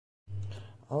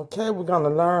Okay, we're going to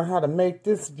learn how to make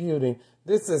this beauty.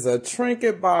 This is a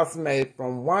Trinket box made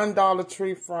from one Dollar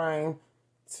Tree frame,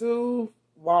 2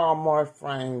 Walmart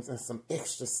frames, and some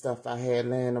extra stuff I had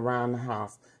laying around the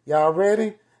house. Y'all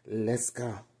ready? Let's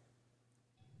go.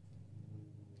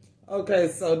 Okay,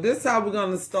 so this is how we're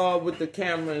going to start with the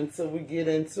camera until we get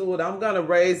into it. I'm going to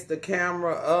raise the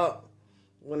camera up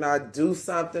when I do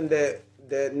something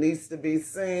that needs to be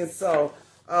seen. So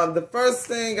the first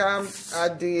thing I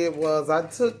did was I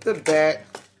took the back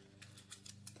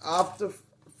off the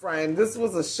frame. This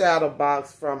was a shadow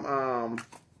box from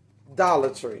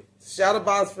Dollar Tree. Shadow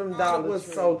box from Dollar Tree. It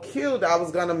was so cute. I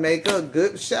was going to make a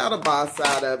good shadow box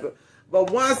out of it.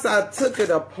 But once I took it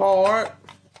apart,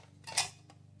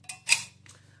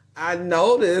 I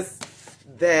noticed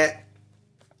that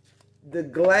the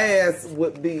glass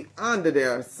would be under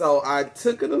there. So I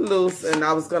took it loose and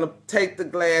I was going to take the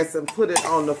glass and put it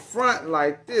on the front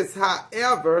like this.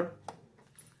 However,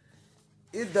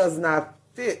 it does not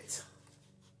fit.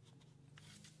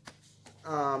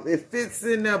 It fits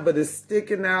in there, but it's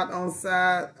sticking out on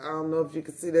side. I don't know if you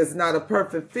can see that's not a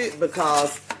perfect fit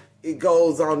because it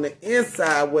goes on the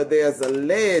inside where there's a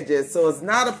ledge. So it's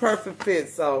not a perfect fit.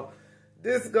 So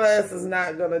this glass is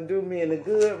not going to do me any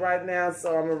good right now,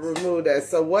 so I'm going to remove that.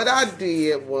 So what I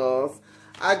did was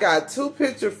I got 2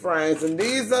 picture frames, and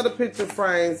these are the picture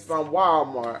frames from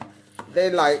Walmart.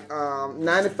 They like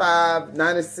 95,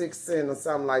 96 cents or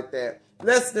something like that.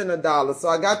 Less than $1. So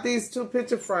I got these 2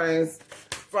 picture frames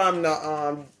from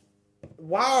the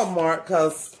Walmart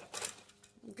because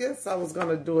I guess I was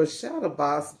going to do a shadow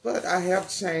box, but I have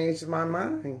changed my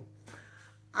mind.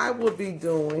 I will be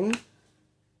doing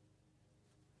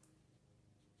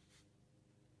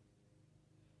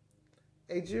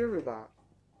a jewelry box.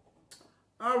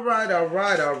 All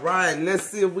right. Let's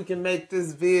see if we can make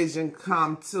this vision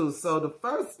come true. So the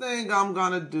first thing I'm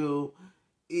going to do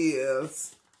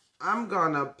is I'm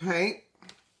going to paint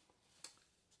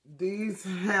these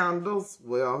handles,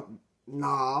 well,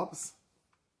 knobs,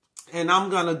 and I'm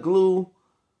going to glue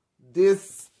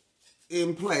this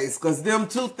in place because them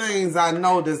 2 things I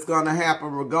know that's going to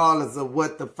happen regardless of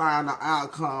what the final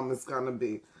outcome is going to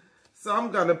be. So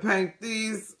I'm going to paint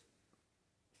these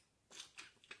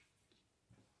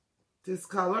this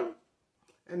color,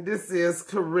 and this is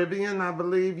Caribbean, I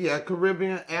believe. Yeah,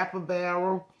 Caribbean apple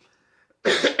barrel.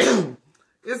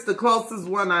 It's the closest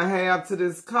one I have to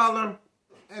this color.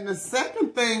 And the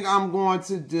second thing I'm going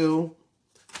to do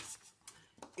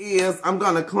is I'm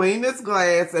going to clean this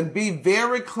glass and be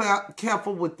very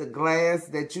careful with the glass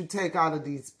that you take out of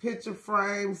these picture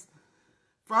frames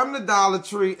from the Dollar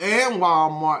Tree and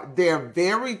Walmart. They're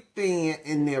very thin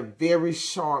and they're very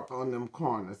sharp on them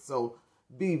corners. So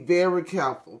be very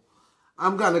careful.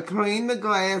 I'm going to clean the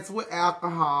glass with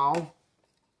alcohol.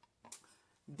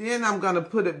 Then I'm going to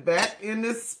put it back in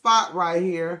this spot right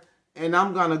here. And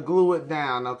I'm going to glue it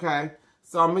down, okay?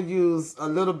 So I'm going to use a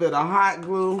little bit of hot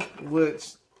glue,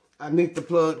 which I need to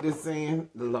plug this in.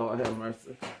 The Lord have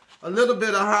mercy. A little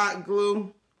bit of hot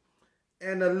glue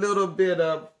and a little bit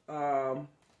of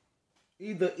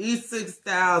either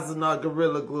E6000 or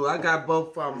Gorilla Glue. I got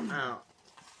both of them out.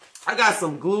 I got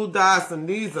some glue dots, and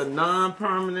these are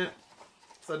non-permanent.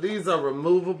 So these are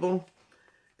removable.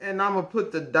 And I'm going to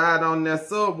put the dot on there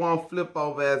so it won't flip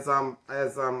over as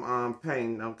I'm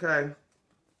painting, okay?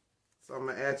 So I'm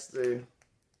going to actually...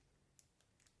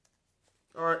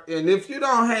 And if you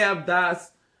don't have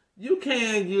dots, you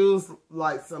can use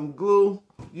like some glue.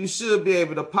 You should be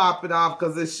able to pop it off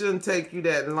because it shouldn't take you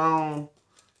that long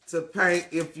to paint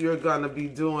if you're going to be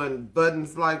doing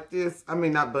buttons like this. I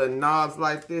mean, not button, knobs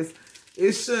like this.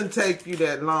 It shouldn't take you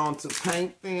that long to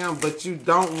paint them, but you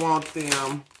don't want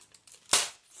them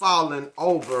falling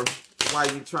over while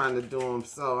you're trying to do them.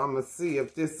 So I'm going to see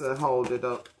if this will hold it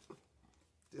up.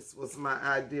 This was my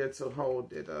idea to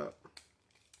hold it up.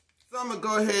 So I'm going to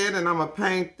go ahead and I'm going to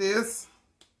paint this.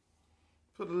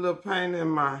 Put a little paint in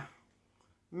my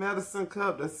medicine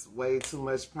cup. That's way too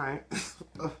much paint.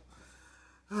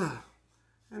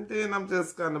 And then I'm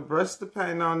just going to brush the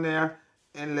paint on there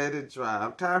and let it dry,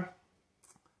 okay?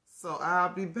 So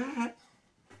I'll be back.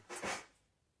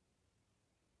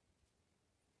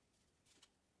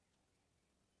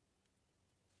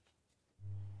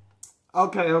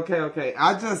 Okay.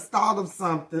 I just thought of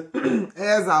something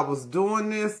as I was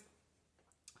doing this.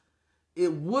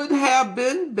 It would have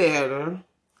been better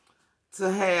to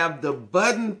have the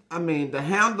the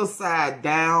handle side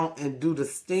down and do the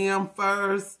stem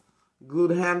first. Glue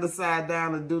the handle side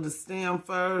down and do the stem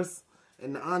first.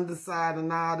 And the underside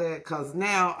and all that. Because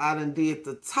now I done did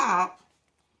the top.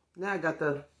 Now I got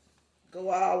to go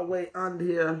all the way under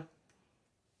here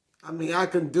I mean, I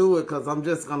can do it because I'm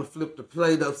just going to flip the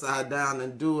plate upside down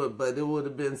and do it, but it would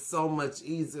have been so much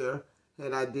easier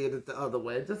had I did it the other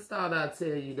way. Just thought I'd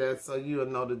tell you that so you'll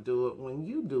know to do it when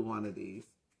you do one of these.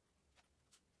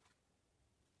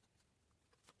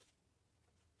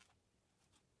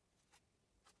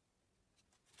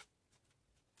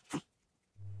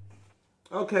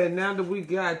 Okay, now that we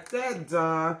got that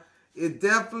done, it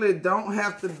definitely don't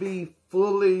have to be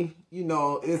fully, you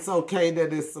know, it's okay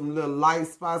that it's some little light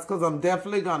spots because I'm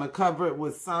definitely going to cover it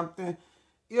with something.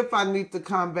 If I need to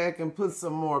come back and put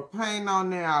some more paint on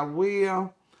there, I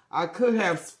will. I could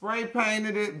have spray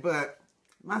painted it, but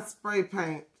my spray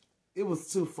paint, it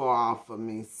was too far off for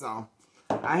me. So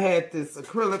I had this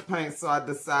acrylic paint, so I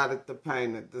decided to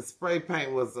paint it. The spray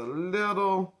paint was a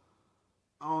little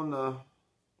on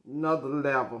another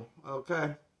level,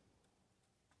 okay?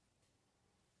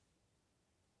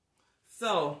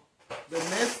 So the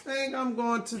next thing I'm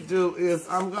going to do is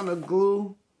I'm going to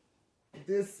glue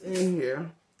this in here.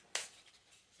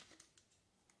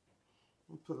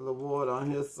 Put a little water on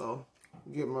here so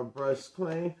get my brush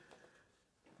clean.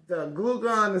 The glue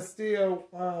gun is still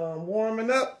warming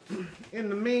up. In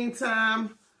the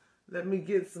meantime, let me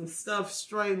get some stuff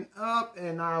straightened up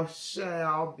and I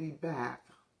shall be back.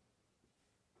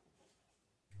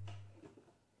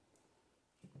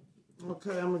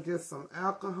 Okay, I'm going to get some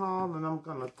alcohol and I'm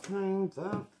going to clean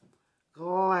the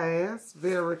glass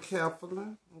very carefully.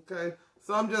 Okay,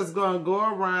 so I'm just going to go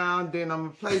around, then I'm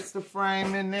going to place the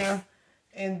frame in there,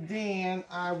 and then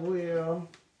I will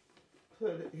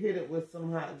hit it with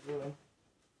some hot glue.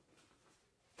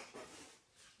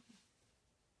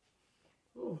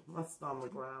 Oh, my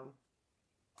stomach growling.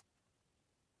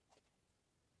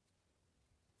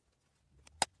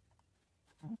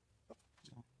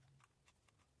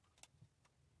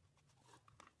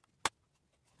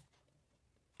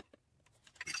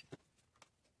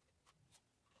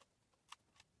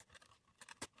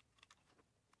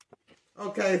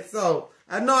 Okay, so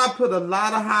I know I put a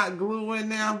lot of hot glue in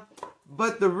there,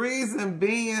 but the reason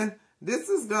being, this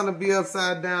is gonna be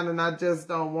upside down, and I just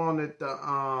don't want it to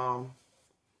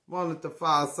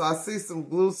fall. So I see some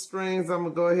glue strings. I'm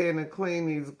gonna go ahead and clean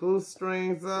these glue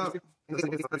strings up.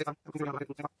 Making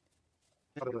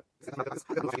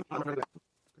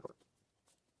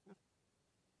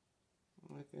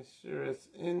sure it's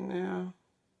in there.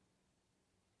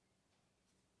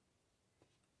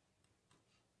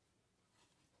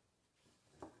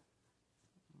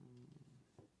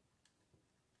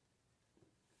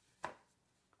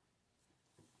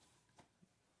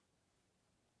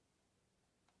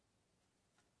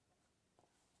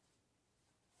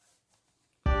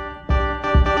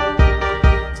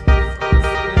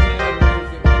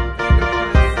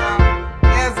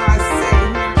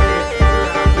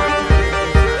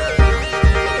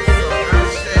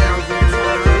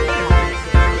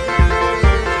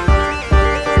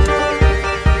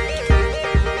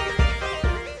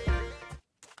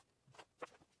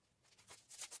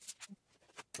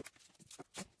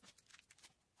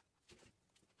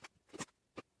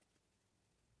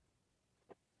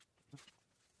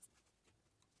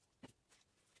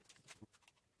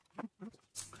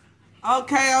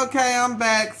 Okay, I'm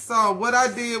back. So what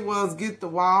I did was get the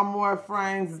Walmart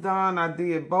frames done. I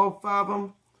did both of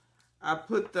them. I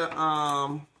put the,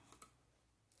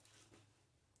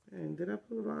 and did I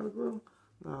put a lot of glue?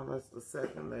 No, that's the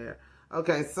second layer.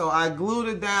 Okay, so I glued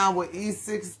it down with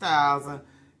E6000.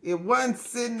 It wasn't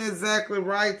sitting exactly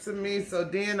right to me, so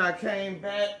then I came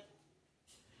back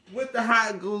with the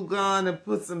hot glue gun and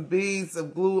put some beads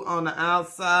of glue on the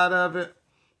outside of it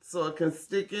so it can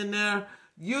stick in there.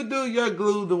 You do your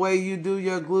glue the way you do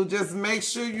your glue. Just make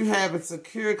sure you have it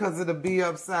secure because it'll be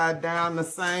upside down. The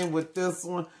same with this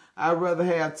one. I'd rather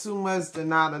have too much than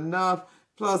not enough.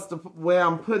 Plus, where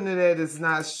I'm putting it at is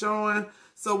not showing.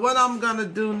 So what I'm going to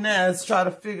do now is try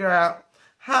to figure out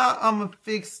how I'm going to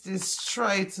fix this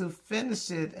tray to finish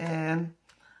it. And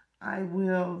I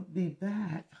will be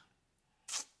back.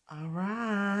 All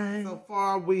right. So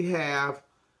far, we have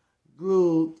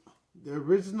glued the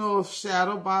original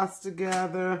shadow box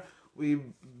together. We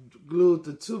glued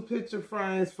the 2 picture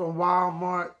frames from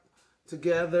Walmart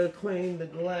together, cleaned the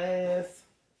glass.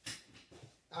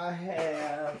 I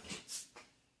have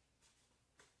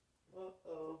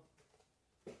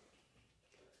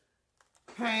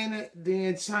painted,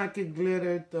 then Trinket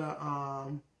glittered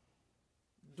the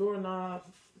doorknob,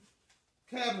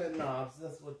 cabinet knobs,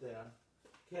 that's what they are,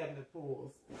 cabinet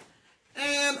pulls.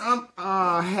 And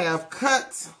I have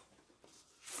cut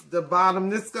the bottom.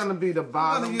 This is going to be the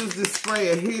bottom. I'm going to use this spray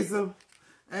adhesive.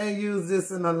 I ain't used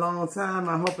this in a long time.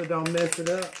 I hope it don't mess it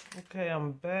up. Okay,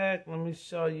 I'm back. Let me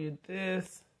show you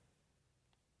this.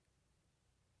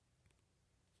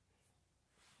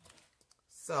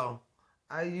 So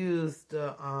I used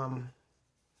the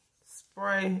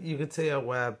spray. You can tell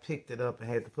where I picked it up and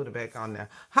had to put it back on there.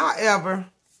 However,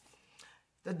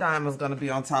 the diamond's gonna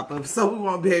be on top of it, so we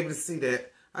won't be able to see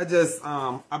that. I just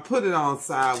I put it on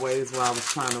sideways while I was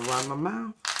trying to run my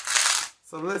mouth.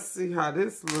 So let's see how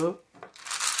this looks.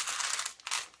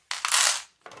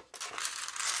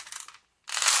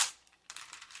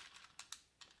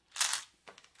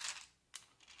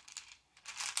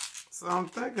 So I'm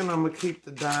thinking I'm gonna keep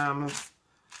the diamonds.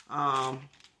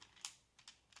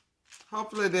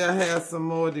 Hopefully they'll have some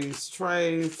more of these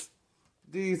trays.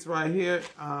 These right here,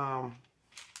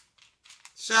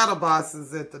 shadow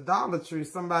boxes at the Dollar Tree.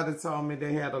 Somebody told me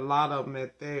they had a lot of them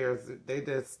at theirs. They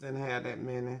just didn't have that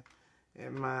many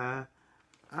at mine.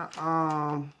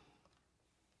 I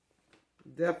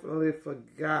definitely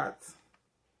forgot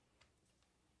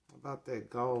about that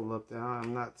gold up there. I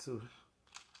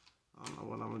don't know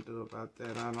what I'm gonna do about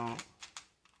that. I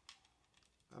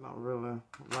don't really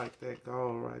like that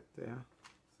gold right there.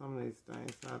 Some of these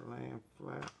things are laying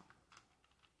flat.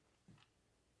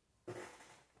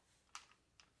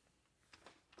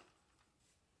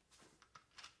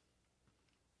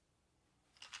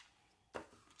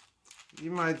 You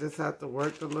might just have to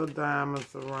work the little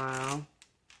diamonds around.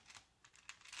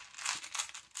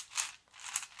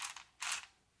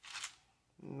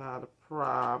 Not a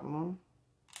problem.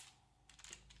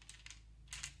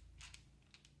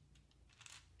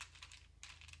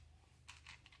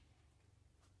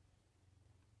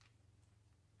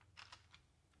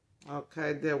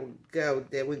 Okay, there we go,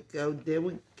 there we go, there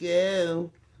we go.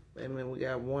 Wait a minute, we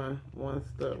got one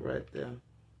stuck right there.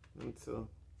 And two.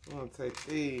 I'm gonna take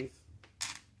these.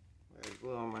 There's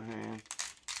glue on my hand.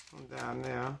 Come down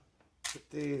there. Put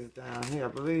these down here, I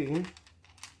believe.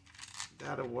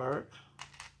 That'll work.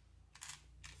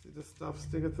 See the stuff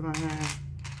sticking to my hand?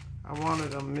 I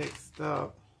wanted them mixed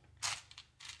up.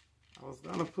 I was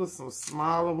gonna put some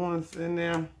smaller ones in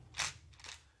there,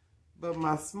 but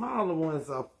my smaller ones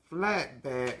are flat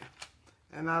back,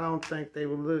 and I don't think they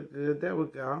would look good. There we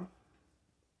go.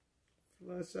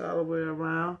 Flush all the way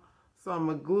around. So I'm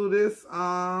gonna glue this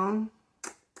on.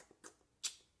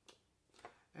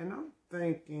 And I'm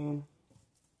thinking,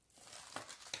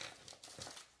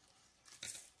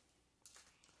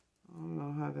 I don't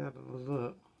know how that'll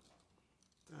look.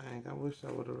 Dang, I wish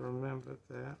I would have remembered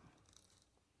that.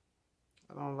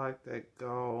 I don't like that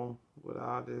gold with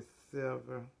all this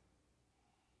silver.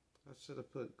 I should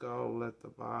have put gold at the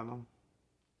bottom.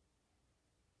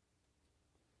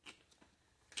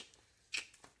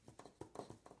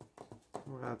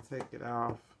 We're going to take it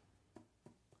off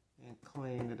and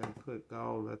clean it and put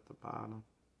gold at the bottom,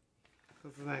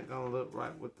 because it ain't going to look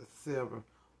right with the silver.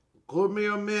 Give me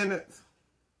a minute.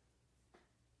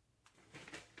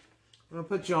 I'm going to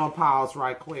put you on pause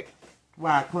right quick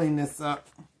while I clean this up.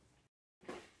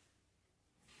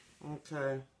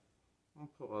 Okay. I'm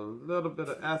going to put a little bit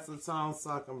of acetone so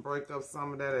I can break up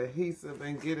some of that adhesive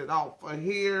and get it off of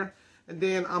here. And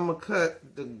then I'm going to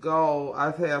cut the gold.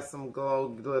 I have some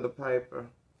gold glitter paper.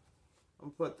 I'm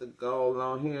going to put the gold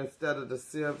on here instead of the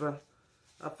silver.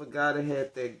 I forgot it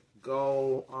had that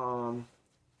gold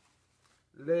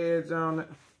ledge on it.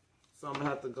 So I'm going to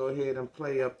have to go ahead and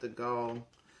play up the gold.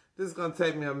 This is going to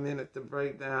take me a minute to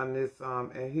break down this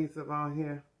adhesive on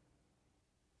here.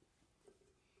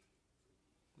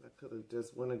 I could have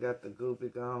just went and got the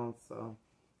goopy gone, so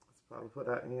that's probably what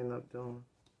I end up doing.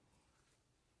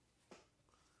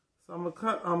 So I'm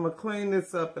gonna clean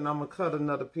this up, and I'm gonna cut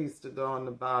another piece to go on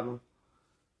the bottom.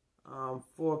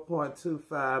 4.25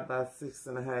 by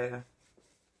 6.5.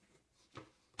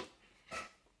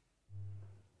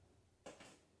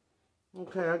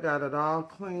 Okay, I got it all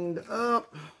cleaned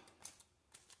up.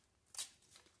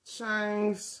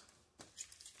 Changed.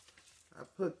 I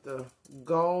put the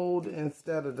gold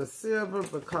instead of the silver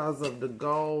because of the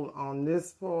gold on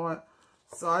this part.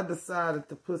 So I decided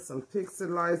to put some pixie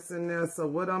lights in there. So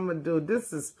what I'm going to do,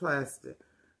 this is plastic.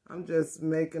 I'm just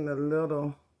making a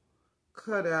little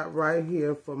cutout right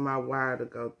here for my wire to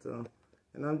go through.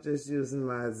 And I'm just using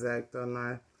my X-Acto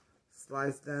knife.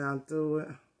 Slice down through it.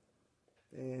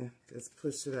 And just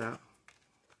push it out.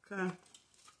 Okay.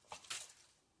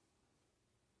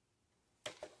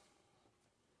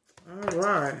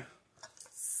 Alright,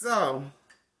 so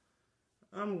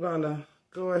I'm gonna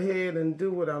go ahead and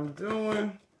do what I'm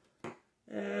doing,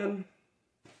 and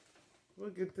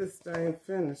we'll get this thing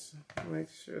finished. Make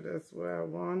sure that's where I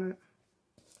want it.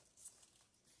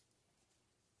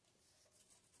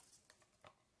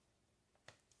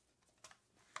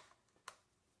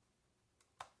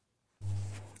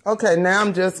 Okay, now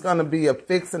I'm just going to be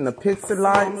affixing the pixie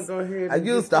lights. I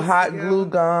used the hot glue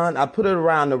gun. I put it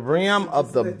around the rim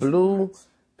of the blue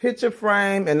picture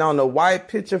frame, and on the white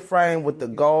picture frame with the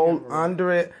gold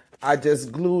under it, I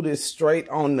just glued it straight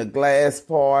on the glass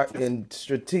part in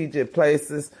strategic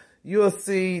places. You'll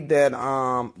see that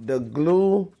the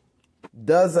glue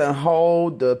doesn't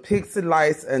hold the pixie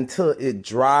lights until it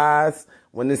dries.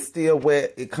 When it's still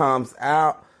wet, it comes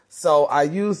out. So I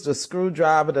used a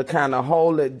screwdriver to kind of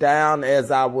hold it down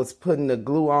as I was putting the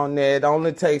glue on there. It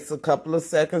only takes a couple of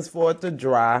seconds for it to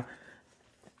dry.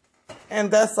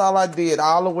 And that's all I did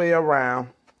all the way around.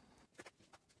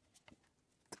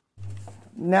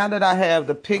 Now that I have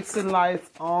the pixie lights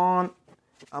on,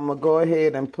 I'm going to go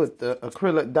ahead and put the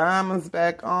acrylic diamonds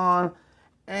back on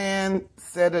and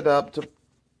set it up to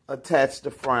attach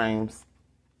the frames.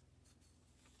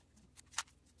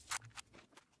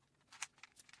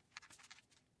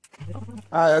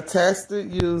 I attached it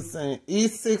using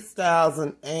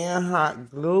E6000 and hot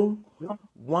glue.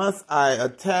 Once I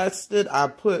attached it, I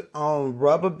put on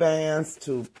rubber bands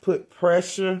to put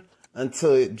pressure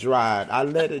until it dried. I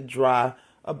let it dry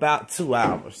about 2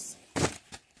 hours.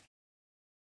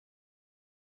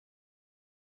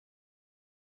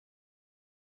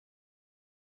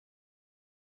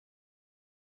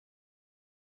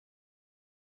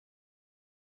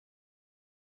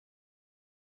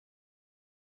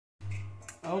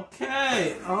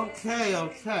 Okay.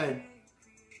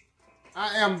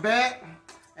 I am back,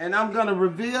 and I'm going to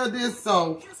reveal this.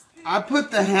 So I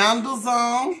put the handles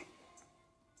on.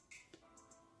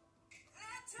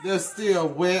 They're still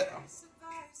wet.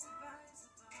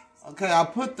 Okay, I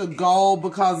put the gold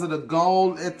because of the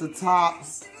gold at the top.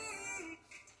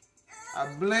 I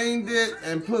blinged it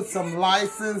and put some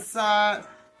lights inside.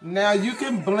 Now you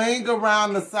can bling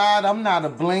around the side. I'm not a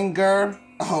blinger,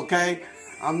 okay?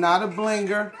 I'm not a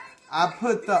blinger. I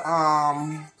put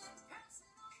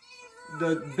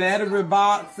the battery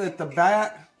box at the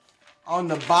back. On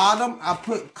the bottom, I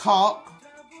put cork.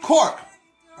 I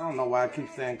don't know why I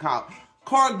keep saying cork.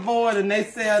 Cork board, and they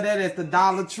sell that at the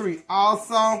Dollar Tree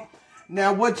also.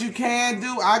 Now what you can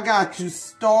do, I got you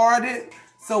started.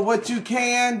 So what you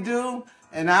can do,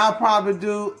 and I'll probably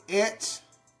do etch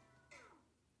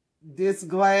this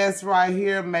glass right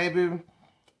here, maybe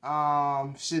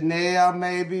Chanel,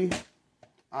 maybe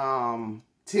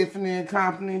Tiffany and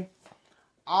Company.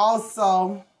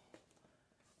 Also,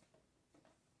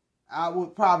 I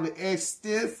would probably etch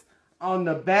this. On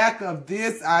the back of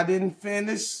this, I didn't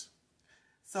finish.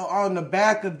 So on the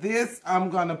back of this, I'm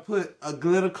going to put a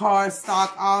glitter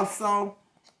cardstock also.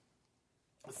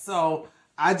 So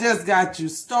I just got you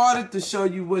started to show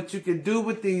you what you can do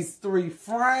with these 3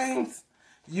 frames.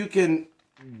 You can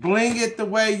bling it the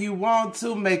way you want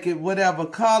to, make it whatever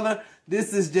color.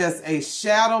 This is just a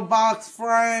shadow box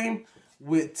frame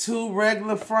with 2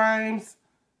 regular frames.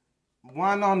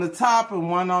 One on the top and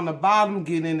one on the bottom.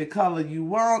 Get any color you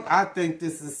want. I think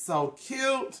this is so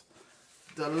cute.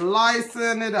 The lights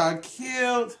in it are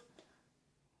cute.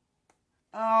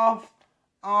 And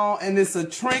it's a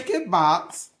Trinket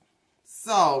box.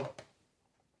 So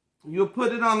you'll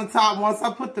put it on the top. Once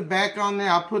I put the back on there,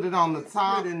 I'll put it on the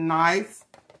top. Pretty nice.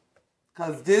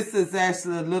 Because this is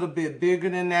actually a little bit bigger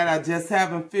than that. I just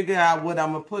haven't figured out what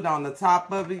I'm going to put on the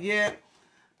top of it yet.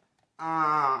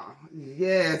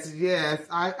 Yes.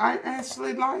 I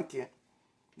actually like it.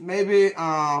 Maybe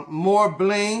more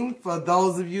bling for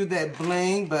those of you that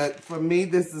bling. But for me,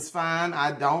 this is fine.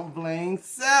 I don't bling.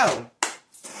 So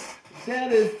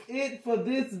that is it for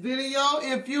this video.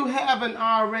 If you haven't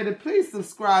already, please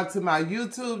subscribe to my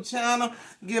YouTube channel.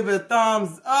 Give it a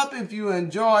thumbs up if you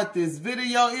enjoyed this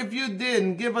video. If you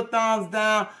didn't, give a thumbs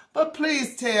down. But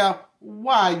please tell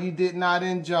why you did not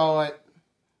enjoy it.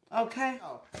 Okay?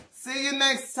 See you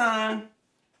next time.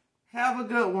 Have a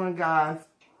good one, guys.